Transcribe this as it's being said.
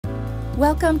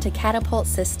Welcome to Catapult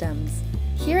Systems.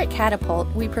 Here at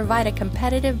Catapult, we provide a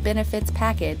competitive benefits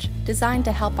package designed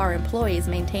to help our employees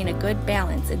maintain a good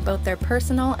balance in both their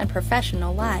personal and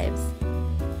professional lives.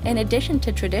 In addition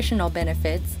to traditional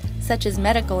benefits, such as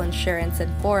medical insurance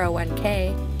and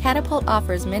 401k, Catapult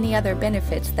offers many other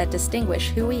benefits that distinguish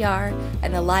who we are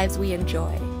and the lives we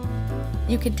enjoy.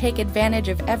 You can take advantage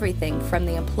of everything from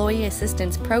the Employee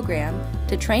Assistance Program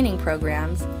to training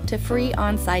programs to free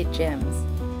on-site gyms.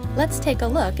 Let's take a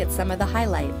look at some of the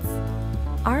highlights.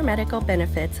 Our medical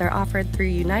benefits are offered through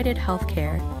United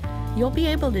Healthcare. You'll be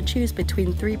able to choose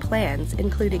between 3 plans,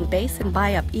 including base and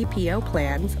buy-up EPO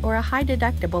plans or a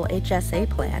high-deductible HSA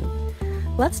plan.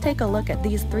 Let's take a look at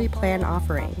these 3 plan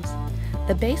offerings.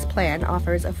 The base plan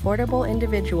offers affordable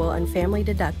individual and family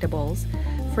deductibles,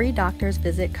 free doctor's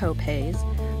visit copays,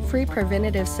 free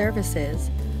preventative services,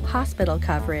 hospital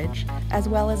coverage, as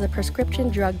well as a prescription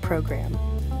drug program.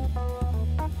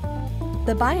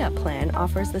 The buy-up plan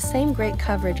offers the same great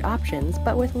coverage options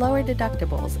but with lower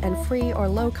deductibles and free or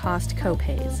low-cost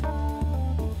copays.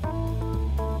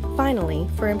 Finally,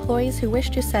 for employees who wish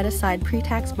to set aside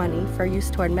pre-tax money for use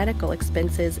toward medical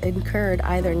expenses incurred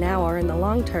either now or in the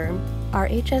long term, our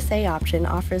HSA option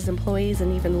offers employees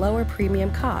an even lower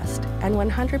premium cost and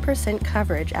 100%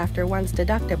 coverage after one's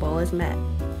deductible is met.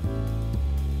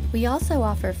 We also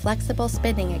offer flexible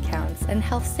spending accounts and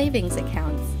health savings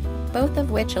accounts, both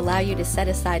of which allow you to set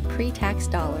aside pre-tax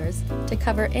dollars to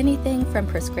cover anything from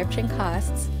prescription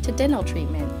costs to dental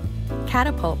treatment.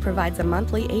 Catapult provides a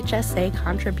monthly HSA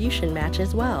contribution match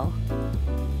as well.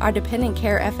 Our Dependent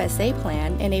Care FSA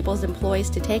plan enables employees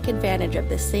to take advantage of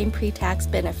the same pre-tax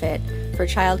benefit for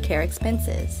child care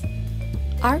expenses.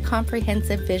 Our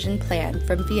Comprehensive Vision Plan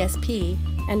from VSP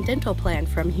and Dental Plan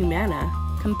from Humana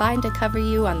combine to cover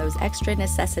you on those extra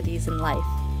necessities in life,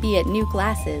 be it new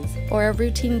glasses or a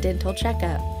routine dental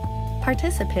checkup.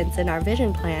 Participants in our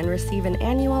Vision Plan receive an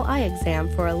annual eye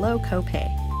exam for a low copay,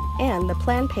 and the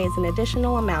plan pays an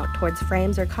additional amount towards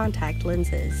frames or contact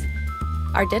lenses.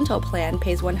 Our dental plan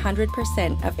pays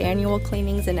 100% of annual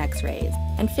cleanings and x-rays,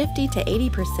 and 50 to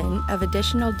 80% of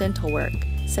additional dental work,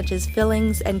 such as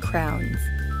fillings and crowns.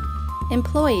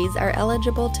 Employees are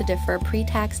eligible to defer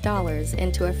pre-tax dollars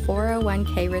into a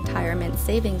 401k retirement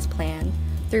savings plan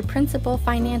through Principal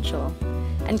Financial,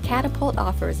 and Catapult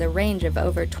offers a range of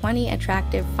over 20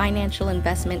 attractive financial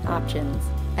investment options.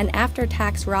 An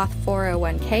after-tax Roth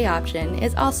 401k option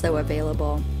is also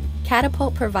available.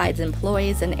 Catapult provides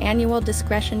employees an annual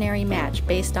discretionary match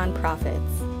based on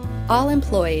profits. All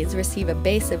employees receive a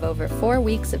base of over 4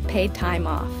 weeks of paid time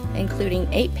off,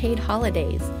 including 8 paid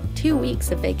holidays, 2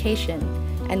 weeks of vacation,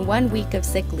 and 1 week of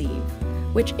sick leave,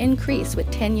 which increase with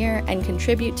tenure and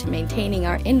contribute to maintaining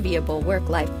our enviable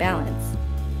work-life balance.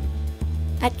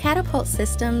 At Catapult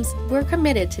Systems, we're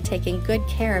committed to taking good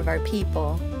care of our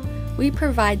people. We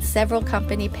provide several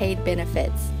company-paid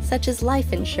benefits, such as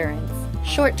life insurance,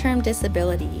 short-term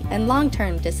disability, and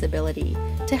long-term disability,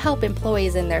 to help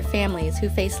employees and their families who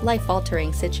face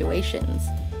life-altering situations.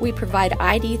 We provide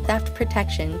ID theft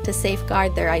protection to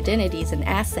safeguard their identities and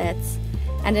assets,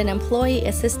 and an employee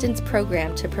assistance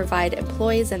program to provide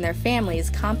employees and their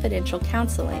families confidential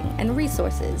counseling and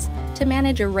resources to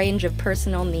manage a range of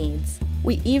personal needs.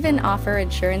 We even offer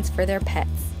insurance for their pets.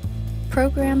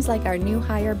 Programs like our new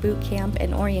hire boot camp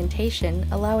and orientation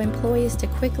allow employees to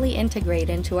quickly integrate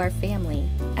into our family,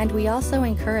 and we also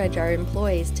encourage our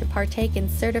employees to partake in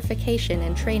certification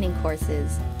and training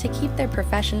courses to keep their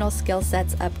professional skill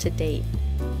sets up to date.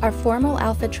 Our formal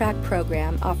Alpha Track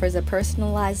program offers a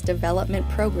personalized development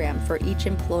program for each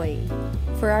employee.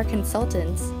 For our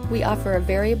consultants, we offer a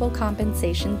variable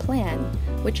compensation plan,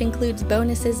 which includes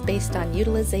bonuses based on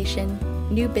utilization,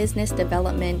 new business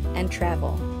development, and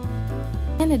travel.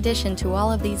 In addition to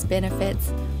all of these benefits,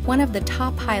 one of the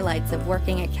top highlights of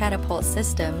working at Catapult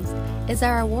Systems is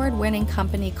our award-winning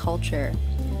company culture.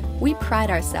 We pride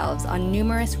ourselves on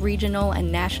numerous regional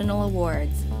and national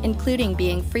awards, including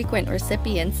being frequent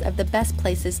recipients of the Best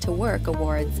Places to Work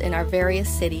awards in our various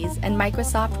cities and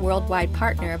Microsoft Worldwide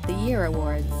Partner of the Year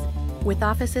awards. With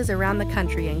offices around the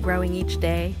country and growing each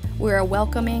day, we're a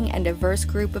welcoming and diverse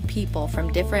group of people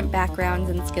from different backgrounds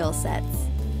and skill sets.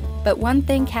 But one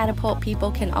thing Catapult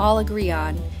people can all agree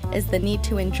on is the need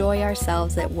to enjoy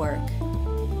ourselves at work.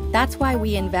 That's why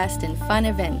we invest in fun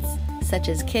events such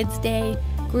as Kids Day,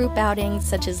 group outings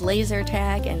such as laser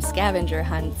tag and scavenger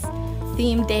hunts,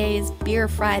 theme days, beer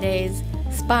Fridays,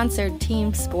 sponsored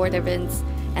team sport events,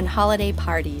 and holiday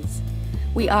parties.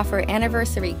 We offer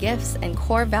anniversary gifts and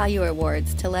core value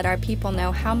awards to let our people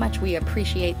know how much we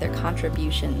appreciate their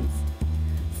contributions.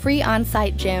 Free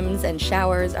on-site gyms and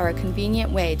showers are a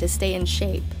convenient way to stay in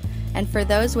shape, And for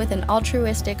those with an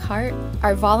altruistic heart,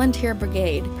 our volunteer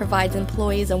brigade provides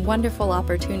employees a wonderful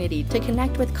opportunity to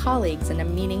connect with colleagues in a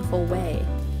meaningful way.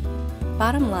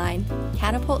 Bottom line,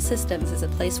 Catapult Systems is a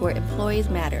place where employees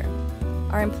matter.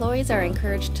 Our employees are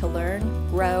encouraged to learn,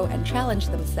 grow, and challenge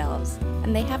themselves,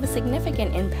 and they have a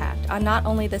significant impact on not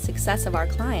only the success of our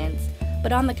clients,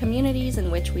 but on the communities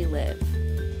in which we live.